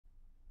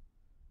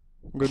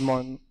Good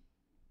morning,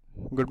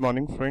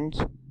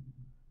 friends.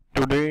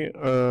 Today,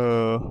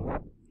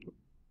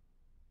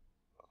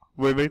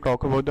 we will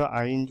talk about the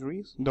eye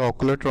injuries, the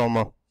ocular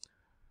trauma.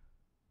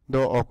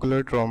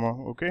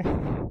 Okay.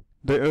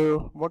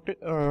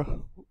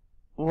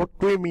 What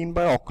do we mean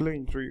by ocular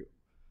injury?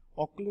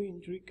 Ocular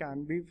injury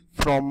can be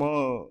from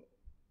a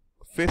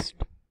fist,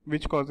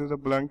 which causes a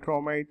blunt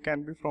trauma. It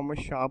can be from a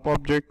sharp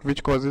object,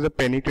 which causes a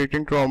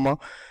penetrating trauma.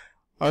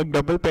 A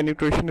double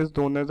penetration is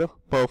known as a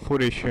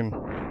perforation.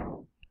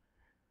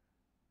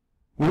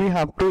 We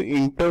have to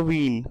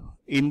intervene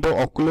in the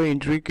ocular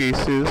injury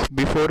cases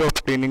before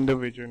obtaining the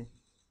vision.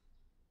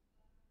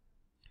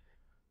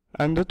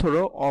 And the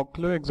thorough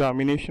ocular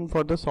examination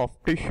for the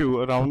soft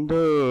tissue around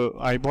the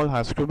eyeball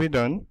has to be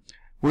done.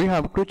 We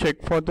have to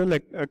check for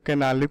the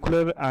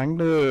canalicular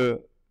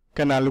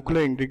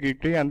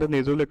integrity and the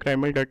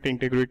nasolacrimal duct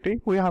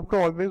integrity. We have to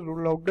always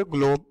rule out the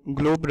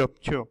globe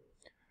rupture.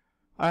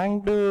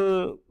 And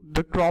the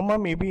trauma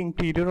may be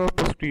interior or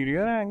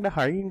posterior, and the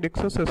high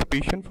index of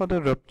suspicion for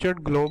the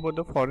ruptured globe or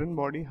the foreign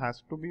body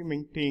has to be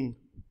maintained.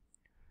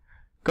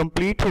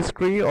 Complete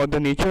history or the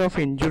nature of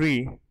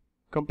injury.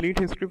 Complete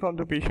history from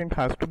the patient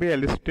has to be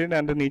elicited,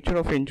 and the nature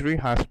of injury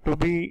has to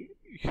be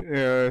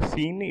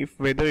seen, if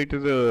whether it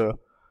is a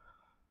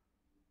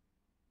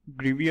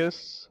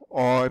grievous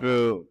or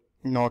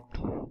not.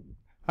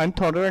 And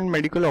thorough and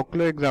medical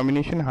ocular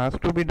examination has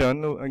to be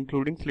done,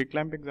 including slit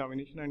lamp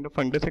examination and the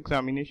fundus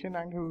examination,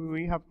 and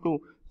we have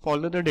to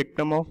follow the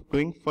dictum of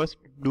doing first,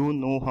 do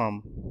no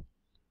harm.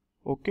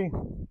 Okay.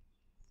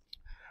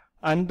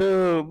 And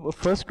the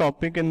first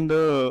topic in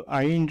the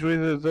eye injuries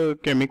is the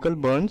chemical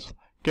burns.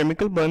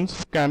 Chemical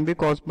burns can be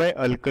caused by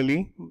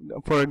alkali,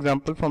 for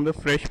example from the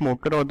fresh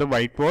mortar or the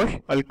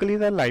whitewash.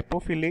 Alkalis are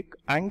lipophilic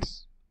and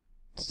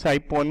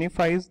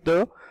saponifies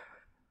the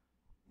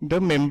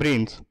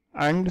membranes,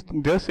 and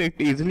thus it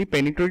easily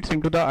penetrates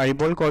into the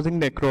eyeball, causing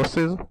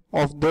necrosis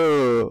of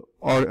the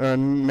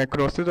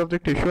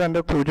tissue and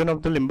the occlusion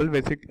of the limbal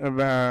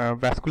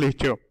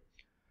vasculature.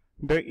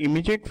 The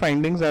immediate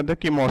findings are the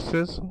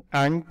chemosis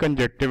and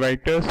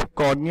conjunctivitis.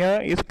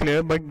 Cornea is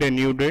clear but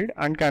denuded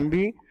and can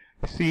be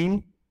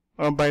seen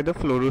by the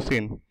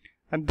fluorescein.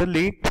 And the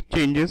late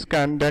changes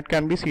that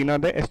can be seen are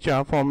the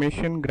eschar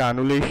formation,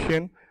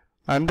 granulation,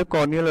 and the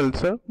corneal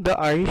ulcer. The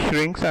eye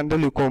shrinks and the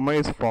glaucoma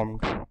is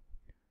formed.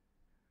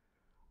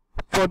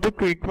 For the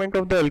treatment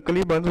of the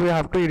alkali burns, we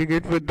have to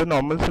irrigate with the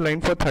normal saline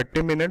for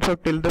 30 minutes or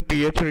till the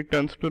pH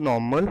returns to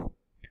normal.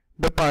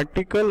 The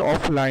particle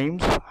of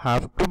limes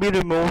have to be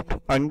removed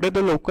under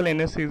the local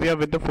anesthesia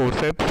with the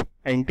forceps.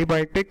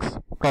 Antibiotics,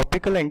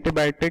 topical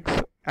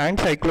antibiotics and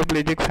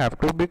cycloplegics have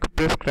to be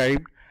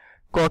prescribed.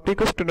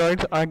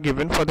 Corticosteroids are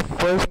given for the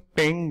first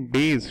 10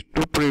 days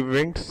to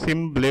prevent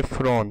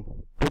symblepharon.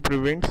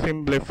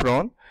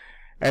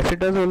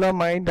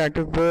 Acetazolamide, that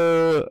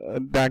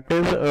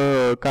is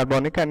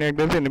carbonic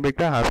anhydrase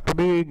inhibitor, has to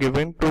be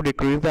given to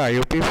decrease the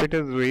IOP if it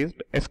is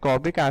raised.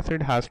 Ascorbic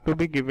acid has to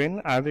be given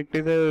as it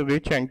is a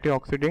rich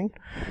antioxidant.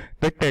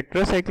 The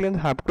tetracyclines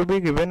have to be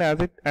given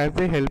as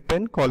they help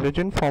in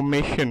collagen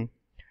formation.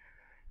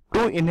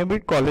 To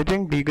inhibit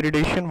collagen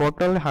degradation, what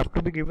all have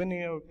to be given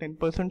here?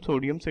 10%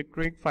 sodium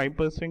citrate,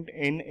 5%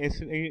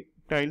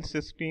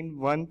 N-acetylcysteine,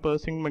 1%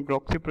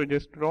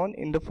 medroxyprogesterone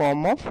in the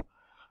form of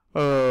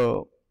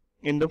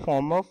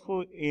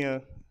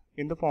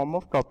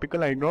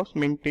topical eye drops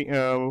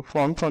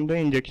formed from the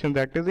injection,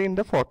 that is in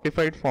the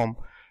fortified form.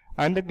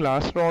 And the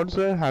glass rods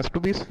has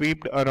to be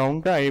swept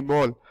around the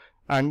eyeball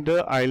and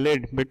the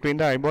eyelid, between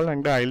the eyeball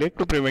and the eyelid,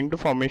 to prevent the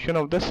formation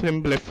of the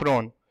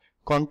symblepharon.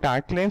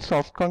 Contact lens,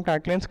 soft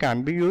contact lens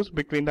can be used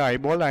between the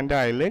eyeball and the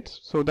eyelids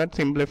so that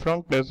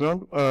symblepharon does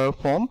not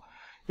form.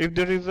 If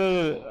there is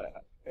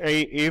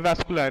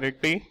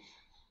avascularity,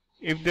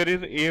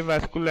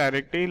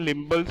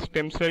 limbal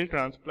stem cell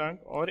transplant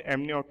or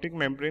amniotic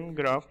membrane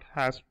graft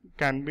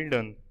can be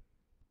done.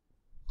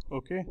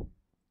 Okay.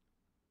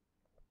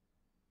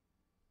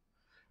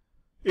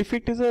 If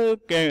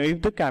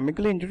the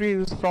chemical injury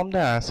is from the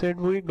acid,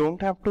 we don't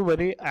have to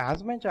worry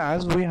as much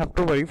as we have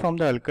to worry from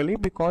the alkali,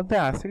 because the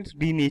acids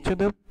denature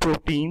the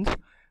proteins,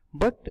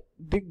 but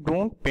they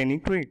don't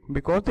penetrate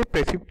because they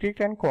precipitate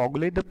and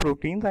coagulate the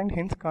proteins and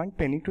hence can't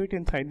penetrate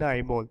inside the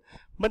eyeball.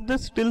 But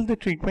still the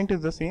treatment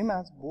is the same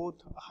as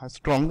both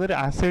stronger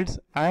acids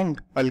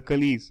and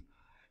alkalis.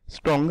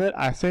 Stronger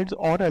acids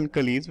or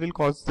alkalis will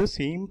cause the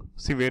same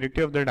severity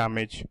of the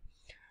damage.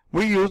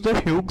 We use the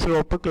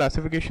Hughes-Roper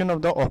classification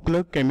of the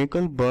ocular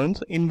chemical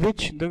burns, in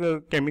which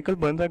the chemical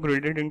burns are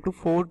graded into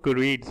 4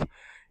 grades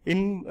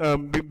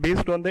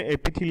based on the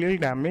epithelial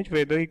damage,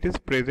 whether it is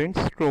present,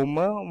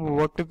 stroma,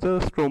 what is the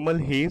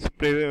stromal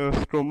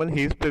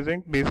haze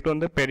present based on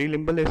the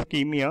perilimbal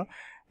ischemia,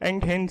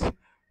 and hence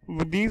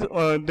these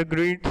the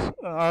grades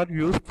are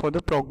used for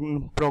the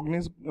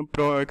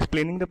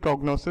explaining the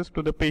prognosis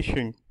to the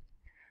patient.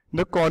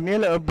 The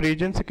corneal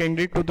abrasion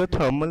secondary to the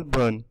thermal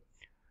burn.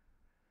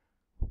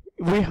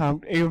 we have,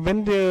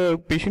 when the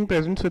patient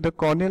presents with the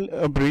corneal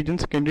abrasion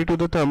secondary to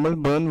the thermal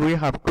burn, we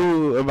have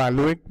to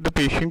evaluate the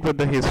patient with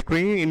the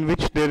history, in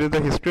which there is a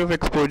history of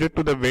exposure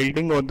to the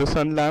welding or the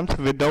sun lamps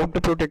without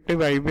the protective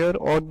eyewear,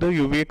 or the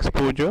UV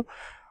exposure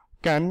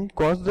can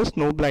cause the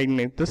snow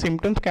blindness. The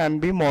symptoms can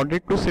be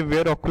moderate to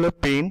severe ocular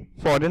pain,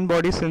 foreign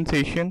body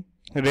sensation,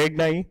 red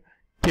eye,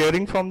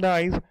 tearing from the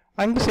eyes,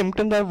 and the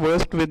symptoms are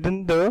worst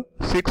within the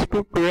 6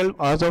 to 12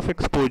 hours of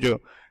exposure.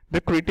 The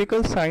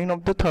critical sign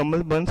of the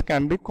thermal burns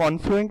can be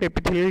confluent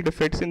epithelial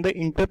defects in the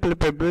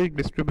interpalpebral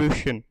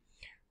distribution.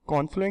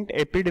 Confluent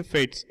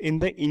epidefects in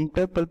the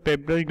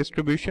interpalpebral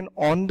distribution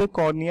on the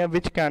cornea,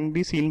 which can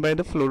be seen by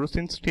the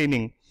fluorescent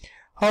staining.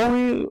 How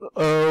we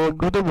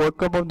do the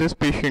workup of this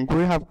patient?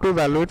 We have to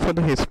evaluate for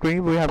the history,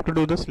 we have to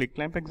do the slit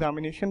lamp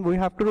examination, we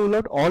have to rule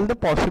out all the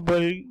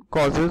possible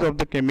causes of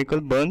the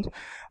chemical burns,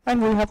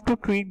 and we have to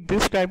treat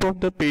this type of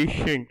the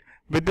patient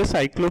with the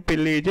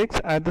cyclopelagics,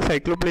 and the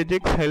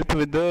cyclopelagics help to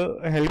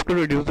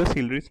reduce the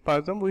ciliary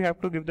spasm. We have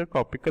to give the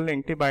topical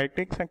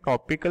antibiotics and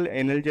topical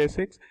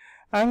analgesics,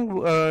 and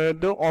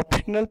the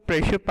optional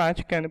pressure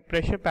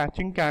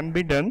patching can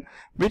be done,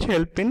 which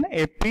help in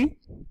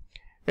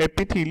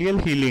epithelial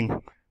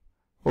healing.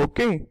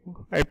 Okay,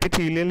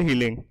 epithelial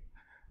healing.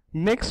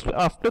 Next,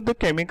 after the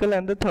chemical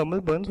and the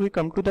thermal burns, we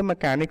come to the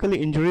mechanical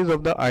injuries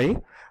of the eye,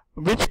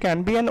 which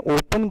can be an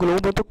open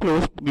globe or the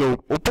closed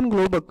globe. Open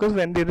globe occurs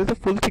when there is a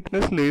full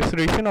thickness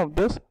laceration of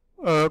the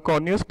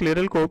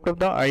corneoscleral coat of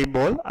the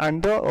eyeball,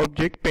 and the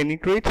object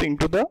penetrates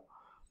into the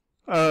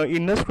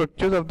inner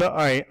structures of the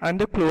eye. And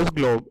the closed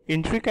globe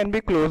injury can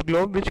be closed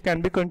globe, which can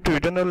be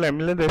contusion or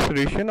lamellar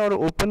laceration, or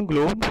open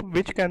globe,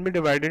 which can be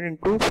divided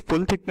into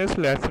full thickness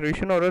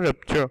laceration or a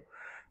rupture.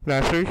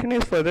 Laceration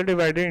is further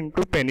divided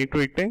into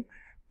penetrating,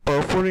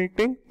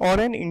 perforating, or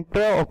an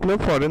intraocular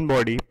foreign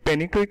body.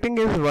 Penetrating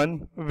is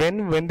one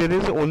when there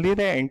is only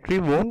the entry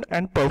wound,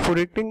 and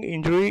perforating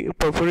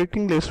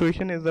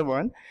laceration is the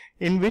one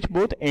in which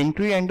both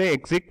entry and the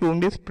exit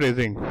wound is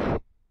present.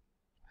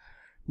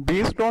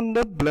 Based on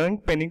the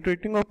blunt,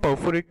 penetrating, or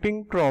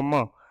perforating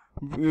trauma,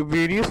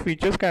 various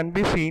features can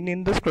be seen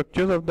in the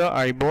structures of the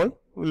eyeball,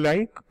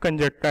 like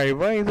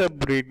conjunctiva is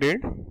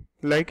abraded.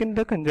 Like in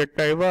the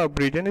conjunctiva,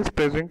 abrasion is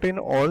present in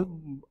all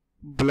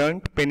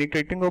blunt,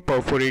 penetrating, or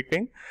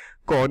perforating.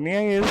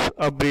 Cornea is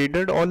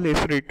abraded or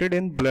lacerated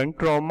in blunt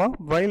trauma,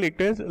 while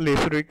it is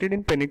lacerated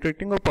in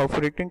penetrating or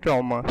perforating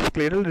trauma.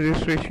 Scleral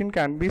laceration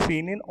can be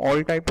seen in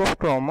all type of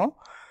trauma.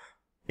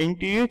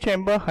 Interior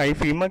chamber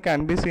hyphema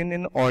can be seen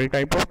in all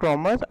type of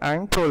traumas,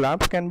 and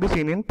prolapse can be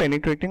seen in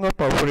penetrating or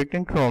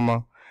perforating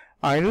trauma.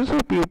 Iris or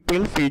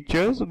pupil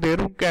features,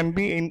 there can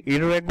be in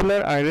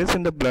irregular iris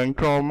in the blunt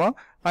trauma,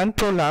 and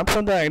prolapse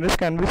of the iris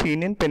can be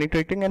seen in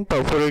penetrating and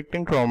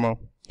perforating trauma.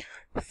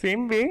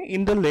 Same way,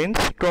 in the lens,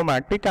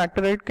 traumatic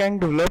cataract can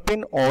develop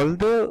in all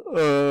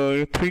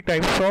the three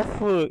types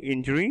of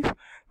injuries,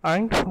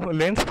 and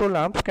lens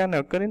prolapse can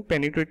occur in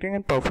penetrating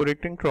and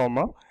perforating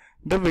trauma.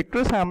 The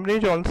vitreous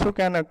hemorrhage also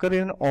can occur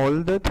in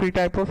all the three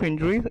types of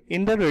injuries.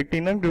 In the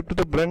retina, due to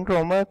the blunt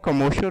trauma,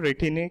 commotio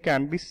retinae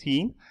can be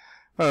seen,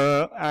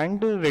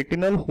 and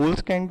retinal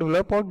holes can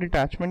develop or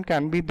detachment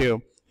can be there.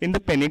 In the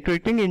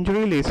penetrating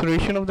injury,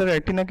 laceration of the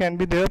retina can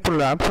be there,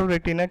 prolapse of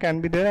retina can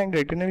be there, and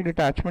retinal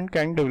detachment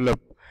can develop.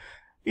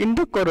 In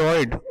the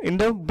choroid, in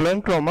the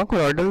blunt trauma,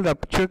 choroidal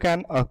rupture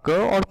can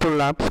occur or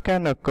prolapse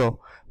can occur,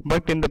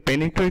 but in the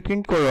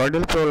penetrating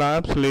choroidal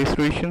prolapse,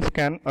 lacerations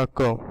can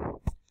occur.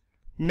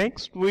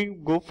 Next, we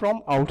go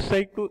from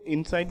outside to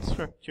inside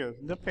structures.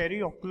 The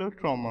periocular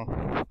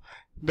trauma.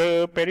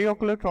 The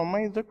periocular trauma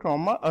is the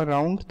trauma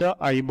around the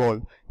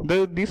eyeball.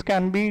 This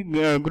can be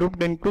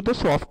grouped into the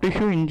soft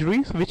tissue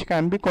injuries, which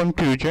can be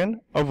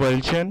contusion,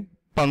 avulsion,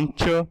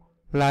 puncture,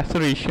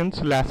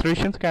 lacerations.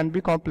 Lacerations can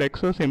be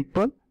complex or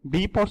simple,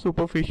 deep or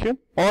superficial,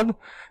 or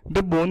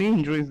the bony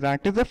injuries,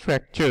 that is the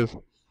fractures.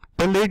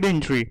 The lid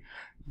injury.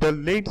 The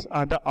lids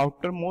are the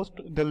outermost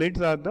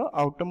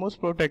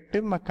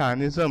protective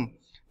mechanism.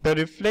 The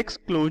reflex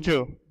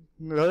closure,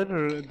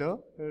 the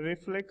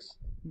reflex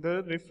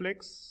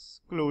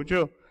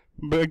closure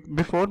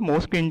before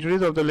most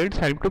injuries of the lids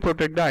help to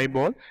protect the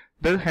eyeball.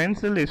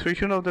 Hence the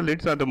laceration of the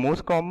lids are the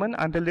most common,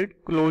 and the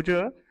lid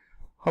closure,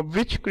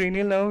 which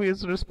cranial nerve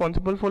is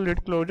responsible for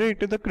lid closure?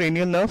 It is the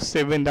cranial nerve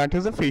 7, that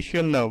is the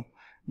facial nerve.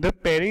 The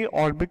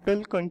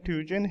periorbital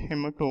contusion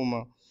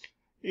hematoma.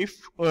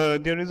 If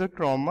there is a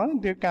trauma,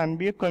 there can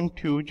be a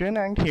contusion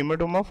and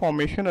hematoma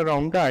formation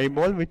around the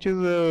eyeball, which is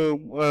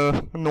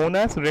known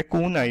as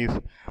raccoon eyes.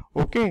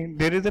 Okay,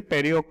 there is a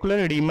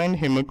periocular edema and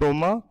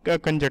hematoma.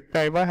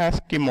 Conjunctiva has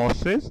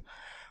chemosis.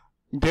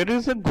 There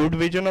is a good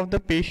vision of the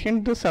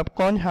patient. The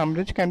subconjunctival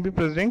hemorrhage can be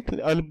present.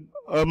 A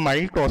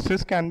mild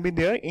ptosis can be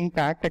there.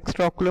 Intact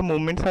extraocular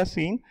movements are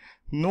seen.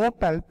 No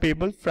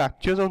palpable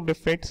fractures or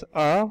defects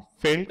are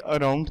felt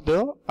around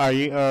the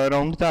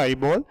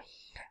eyeball.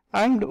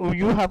 And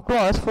you have to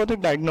ask for the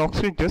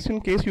diagnosis just in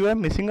case you are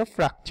missing a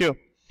fracture.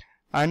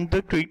 And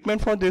the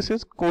treatment for this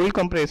is cold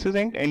compresses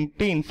and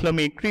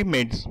anti-inflammatory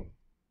meds.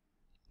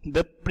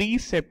 the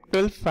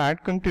preseptal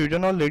fat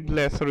contusion or lid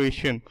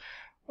laceration.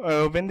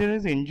 When there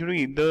is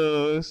injury,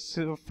 the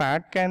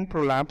fat can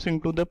prolapse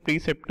into the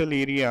preseptal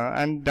area,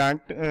 and that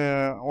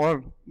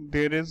or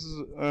there is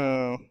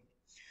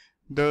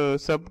the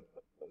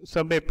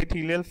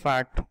subepithelial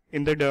fat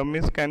in the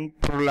dermis can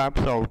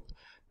prolapse out,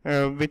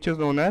 which is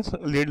known as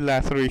lid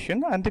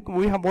laceration. And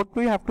what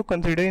we have to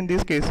consider in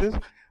these cases,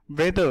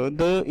 whether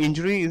the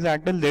injury is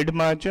at the lid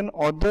margin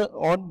or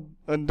the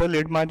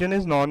lid margin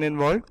is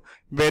non-involved,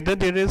 whether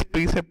there is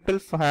preseptal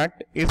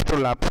fat is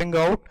prolapsing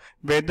out,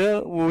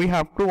 whether we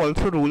have to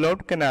also rule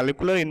out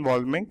canalicular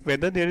involvement,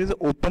 whether there is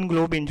open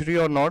globe injury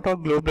or not, or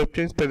globe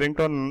rupture is present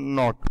or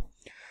not.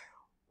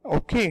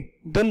 Okay,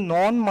 the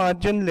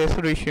non-margin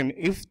laceration,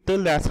 if the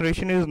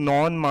laceration is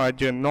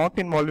non-margin, not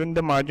involving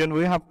the margin,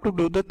 we have to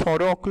do the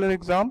thorough-ocular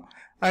exam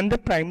and the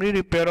primary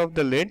repair of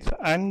the lids,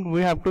 and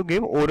we have to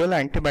give oral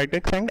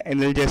antibiotics and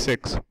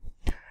analgesics.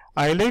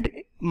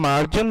 Eyelid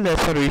margin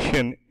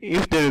laceration,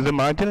 if there is a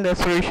margin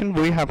laceration,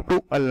 we have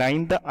to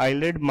align the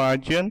eyelid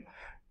margin,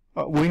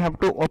 we have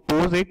to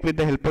oppose it with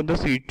the help of the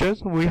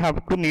sutures, we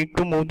have to need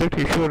to move the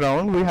tissue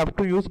around, we have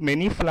to use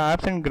many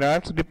flaps and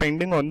grafts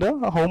depending on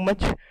the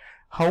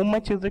how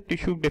much is the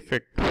tissue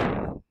defect.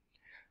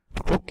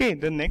 Okay,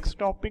 the next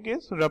topic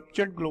is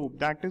ruptured globe.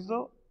 That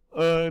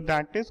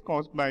is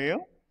caused by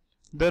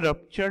the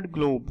ruptured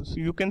globe. So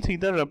you can see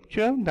the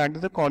rupture, that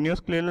is the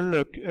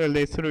corneoscleral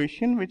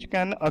laceration, which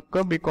can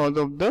occur because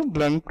of the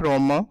blunt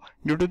trauma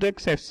due to the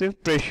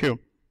excessive pressure.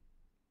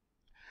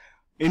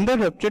 In the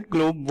ruptured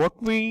globe,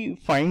 what we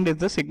find is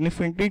the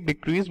significantly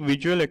decreased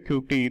visual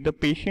acuity. The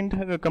patient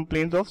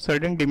complains of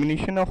sudden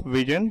diminution of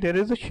vision. There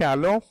is a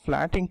shallow,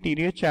 flat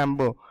interior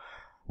chamber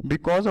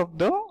because of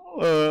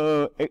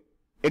the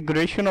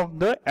aggression of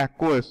the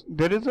aqueous.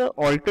 There is a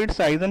altered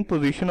size and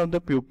position of the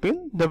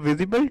pupil. The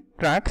visible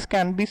tracks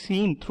can be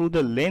seen through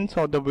the lens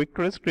or the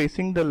vitreous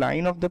tracing the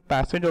line of the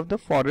passage of the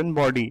foreign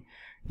body.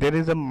 There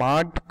is a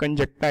marked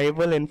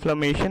conjunctival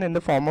inflammation in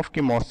the form of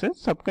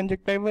chemosis.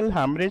 Subconjunctival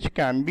hemorrhage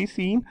can be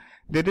seen.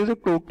 There is a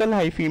total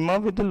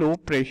hyphema with a low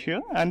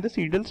pressure, and the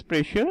Siedel's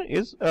pressure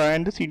is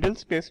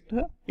test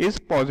is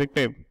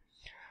positive.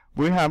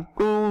 We have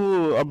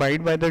to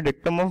abide by the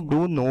dictum of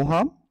do no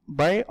harm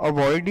by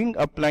avoiding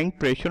applying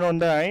pressure on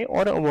the eye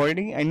or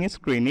avoiding any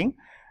screening.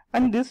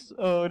 And this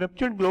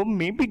ruptured globe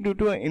may be due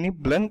to any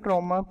blunt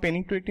trauma,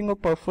 penetrating or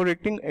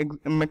perforating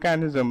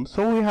mechanism.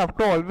 So we have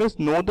to always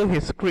know the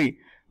history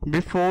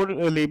before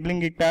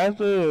labeling it as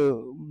a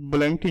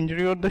blunt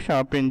injury or the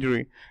sharp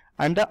injury.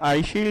 And the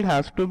eye shield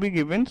has to be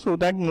given so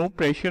that no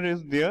pressure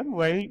is there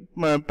while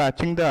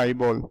patching the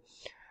eyeball.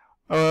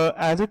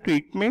 As a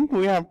treatment,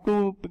 we have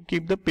to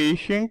keep the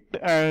patient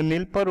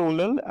nil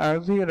paroral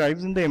as he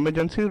arrives in the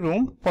emergency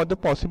room for the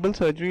possible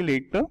surgery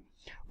later.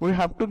 We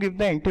have to give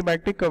the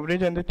antibiotic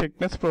coverage and the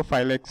tetanus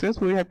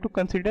prophylaxis. We have to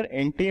consider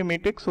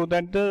antiemetic so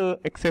that the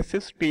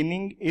excessive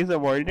staining is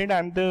avoided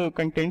and the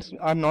contents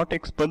are not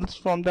expelled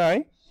from the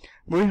eye.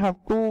 We have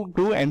to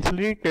do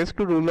ancillary tests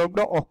to rule out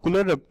the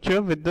ocular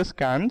rupture with the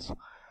scans.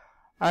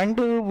 And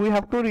we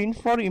have to arrange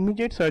for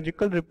immediate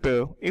surgical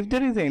repair. If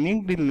there is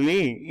any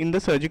delay in the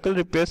surgical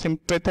repair,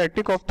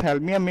 sympathetic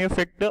ophthalmia may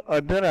affect the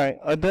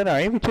other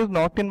eye which is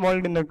not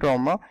involved in the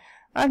trauma.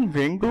 And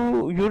when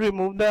do you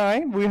remove the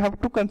eye? We have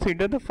to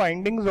consider the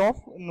findings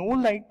of no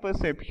light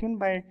perception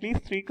by at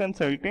least 3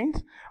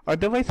 consultants.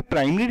 Otherwise,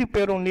 primary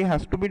repair only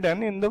has to be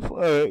done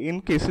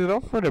in cases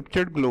of a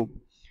ruptured globe.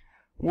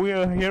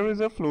 Here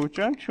is a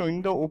flowchart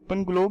showing the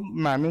open globe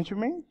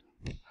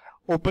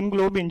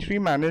injury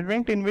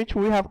management, in which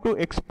we have to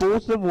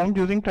expose the wound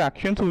using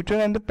traction suture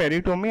and the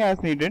peritomy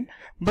as needed,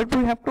 but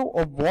we have to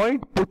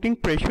avoid putting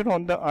pressure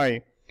on the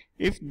eye.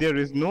 If there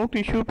is no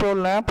tissue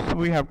prolapse,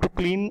 we have to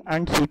clean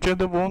and suture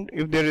the wound.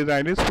 If there is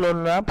iris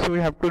prolapse, we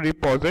have to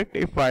reposit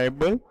if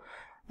viable,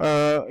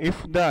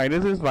 if the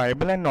iris is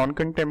viable and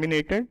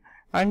non-contaminated.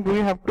 And we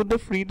have to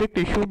free the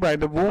tissue by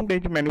the wound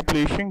edge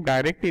manipulation,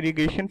 direct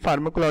irrigation,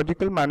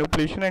 pharmacological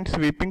manipulation and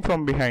sweeping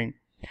from behind.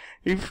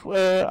 If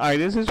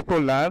iris is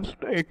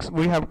prolapsed,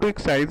 we have to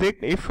excise it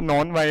if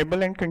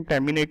non-viable and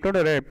contaminated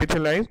or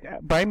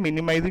epithelialized by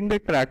minimizing the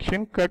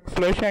traction, cut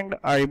flush and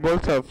eyeball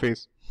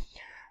surface.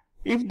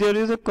 If there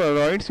is a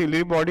choroid,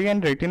 ciliary body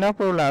and retina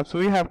prolapse,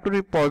 we have to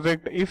reposit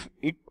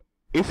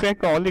if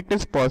at all it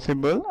is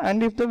possible.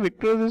 And if the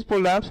vitreous is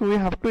prolapsed, we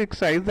have to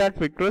excise that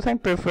vitreous,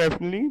 and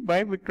preferably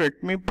by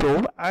vitrectomy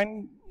probe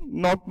and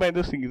not by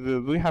the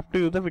scissors. We have to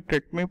use the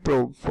vitrectomy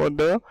probe for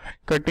the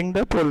cutting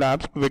the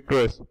prolapsed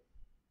vitreous.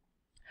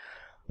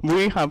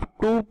 We have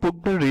to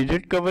put the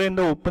rigid cover in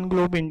the open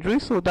globe injury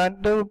so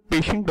that the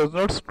patient does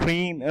not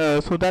strain,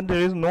 so that there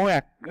is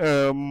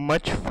no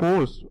much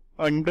force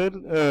under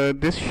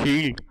this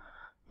shield.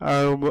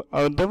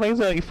 Otherwise,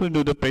 if we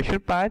do the pressure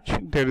patch,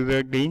 there is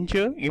a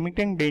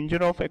imminent danger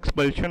of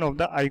expulsion of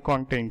the eye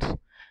contents.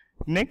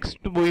 Next,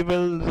 we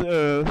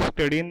will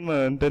study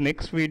in the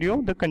next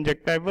video the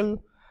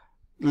conjunctival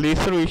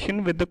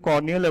laceration with the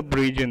corneal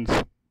abrasions.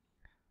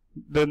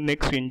 The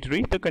next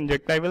injury, the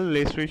conjunctival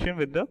laceration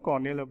with the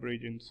corneal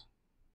abrasions.